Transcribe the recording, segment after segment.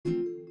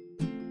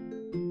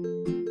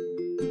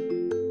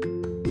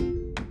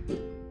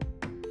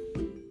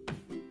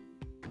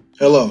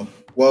Hello,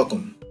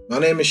 welcome. My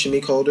name is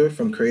Shanique Holder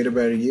from Create a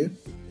Better You,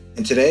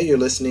 and today you're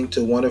listening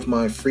to one of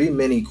my free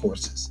mini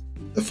courses,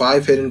 The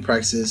 5 Hidden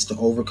Practices to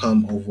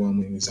Overcome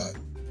Overwhelming Anxiety.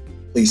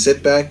 Please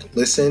sit back,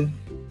 listen,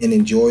 and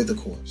enjoy the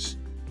course.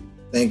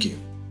 Thank you.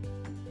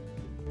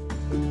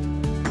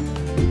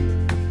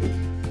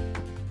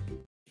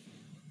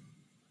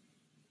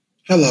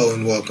 Hello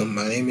and welcome.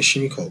 My name is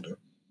Shanique Holder,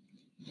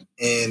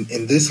 and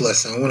in this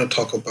lesson, I want to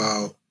talk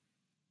about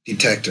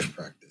detective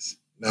practice.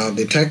 Now,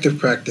 detective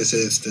practice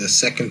is the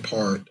second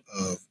part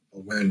of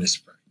awareness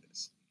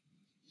practice.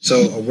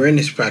 So,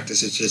 awareness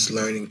practice is just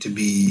learning to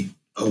be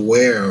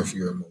aware of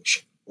your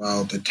emotion,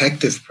 while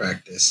detective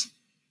practice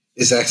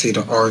is actually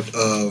the art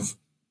of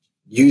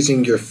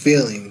using your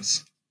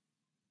feelings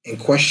and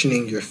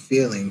questioning your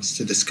feelings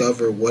to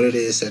discover what it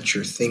is that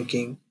you're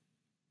thinking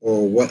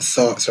or what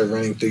thoughts are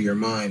running through your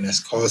mind that's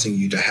causing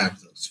you to have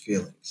those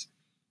feelings.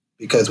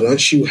 Because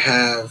once you're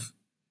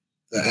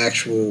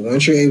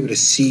able to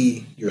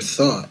see your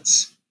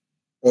thoughts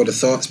or the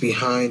thoughts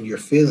behind your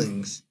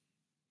feelings,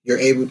 you're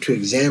able to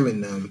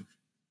examine them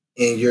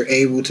and you're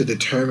able to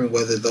determine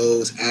whether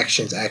those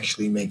actions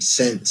actually make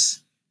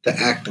sense to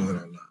act on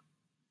or not.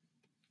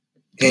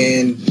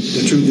 And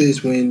the truth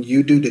is, when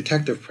you do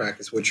detective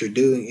practice, what you're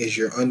doing is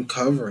you're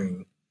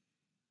uncovering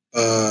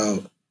uh,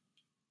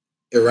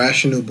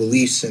 irrational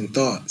beliefs and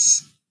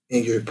thoughts,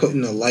 and you're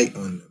putting a light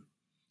on them.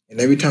 And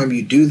every time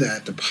you do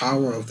that, the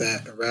power of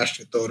that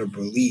irrational thought or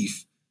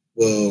belief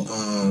will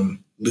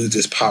lose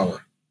its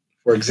power.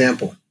 For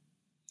example,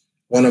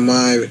 one of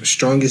my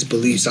strongest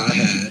beliefs I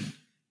had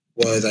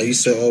was I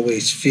used to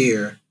always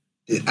fear.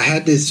 I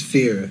had this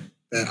fear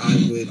that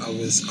I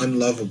was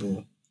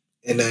unlovable,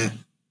 and that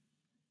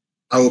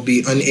I would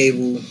be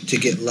unable to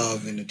get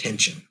love and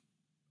attention,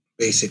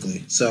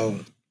 basically. So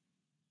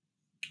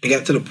it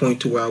got to the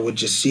point to where I would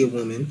just see a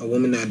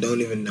woman that I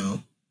don't even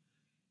know,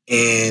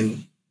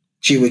 and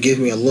she would give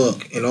me a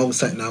look, and all of a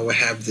sudden I would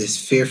have this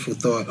fearful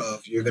thought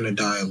of, you're going to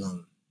die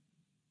alone.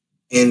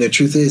 And the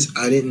truth is,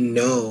 I didn't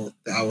know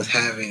that I was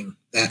having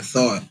that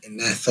thought, and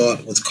that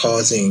thought was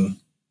causing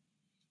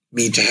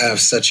me to have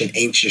such an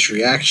anxious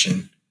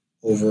reaction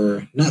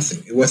over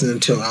nothing. It wasn't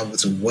until I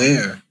was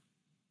aware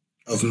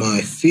of my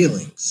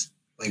feelings,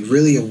 like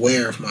really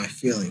aware of my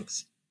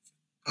feelings.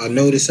 I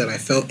noticed that I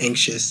felt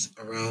anxious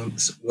around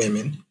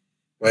women,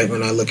 right?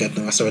 When I look at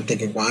them, I started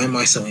thinking, why am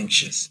I so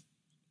anxious?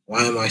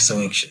 Why am I so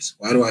anxious?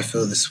 Why do I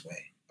feel this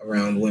way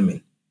around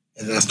women?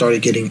 And then I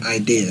started getting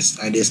ideas.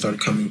 Ideas started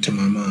coming to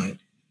my mind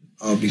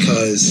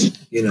because,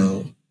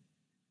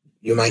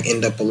 you might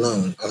end up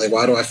alone. I was like,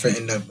 why do I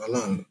end up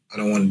alone? I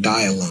don't want to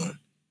die alone.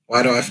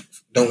 Why do I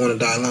don't want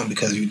to die alone?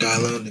 Because if you die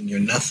alone, then you're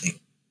nothing,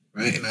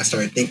 right? And I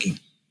started thinking,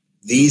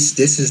 this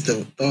is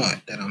the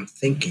thought that I'm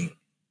thinking,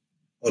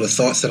 or the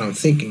thoughts that I'm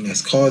thinking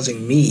that's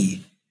causing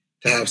me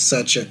to have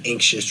such an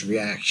anxious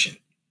reaction.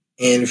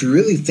 And if you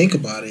really think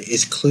about it,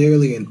 it's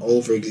clearly an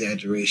over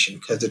exaggeration,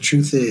 because the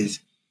truth is,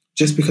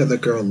 just because a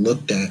girl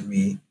looked at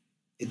me,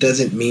 it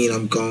doesn't mean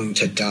I'm going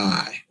to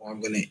die or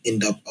I'm going to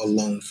end up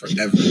alone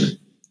forever.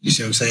 You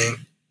see what I'm saying?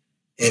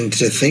 And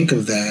to think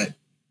of that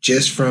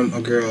just from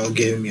a girl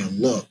giving me a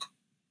look,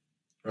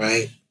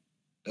 right?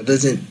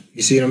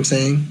 You see what I'm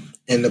saying?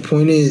 And the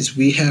point is,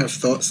 we have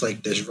thoughts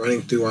like this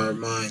running through our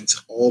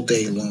minds all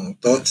day long.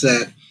 Thoughts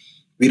that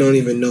we don't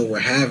even know we're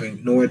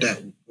having, nor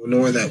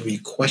that we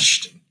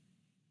question.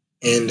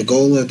 And the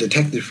goal of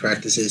detective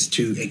practice is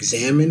to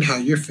examine how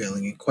you're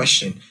feeling and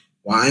question,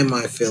 why am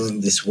I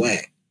feeling this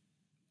way?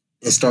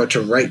 And start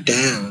to write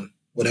down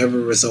whatever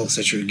results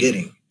that you're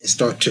getting and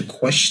start to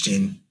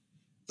question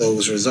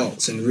those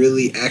results and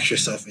really ask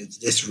yourself, is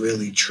this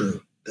really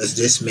true? Does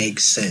this make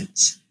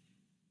sense?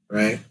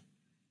 Right?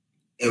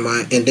 And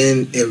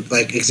then,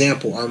 like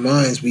example, our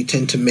minds, we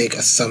tend to make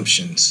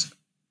assumptions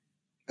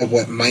of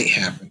what might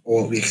happen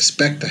or what we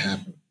expect to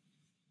happen.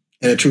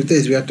 And the truth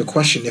is, we have to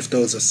question if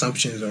those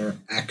assumptions are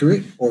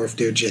accurate or if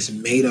they're just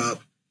made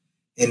up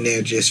and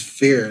they're just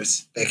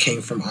fears that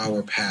came from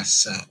our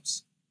past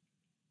selves.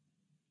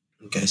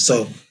 Okay,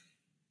 so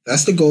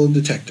that's the goal of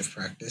detective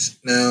practice.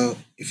 Now,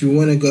 if you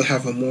want to go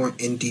have a more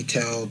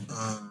in-detailed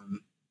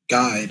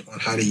guide on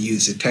how to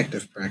use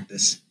detective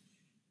practice,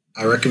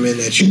 I recommend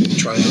that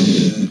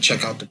you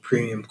check out the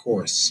premium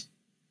course.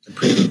 The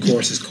premium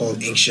course is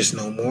called Anxious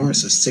No More.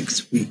 It's a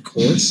 6-week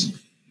course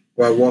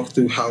where I walk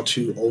through how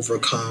to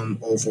overcome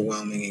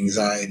overwhelming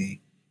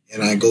anxiety.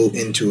 And I go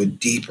into a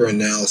deeper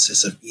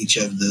analysis of each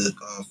of the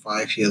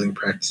 5 healing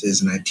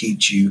practices, and I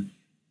teach you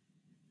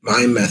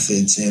my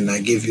methods, and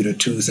I give you the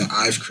tools that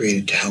I've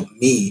created to help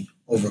me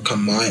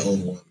overcome my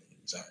overwhelming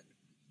anxiety.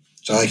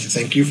 So I'd like to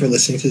thank you for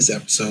listening to this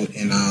episode,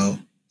 and I'll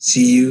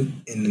see you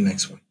in the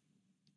next one.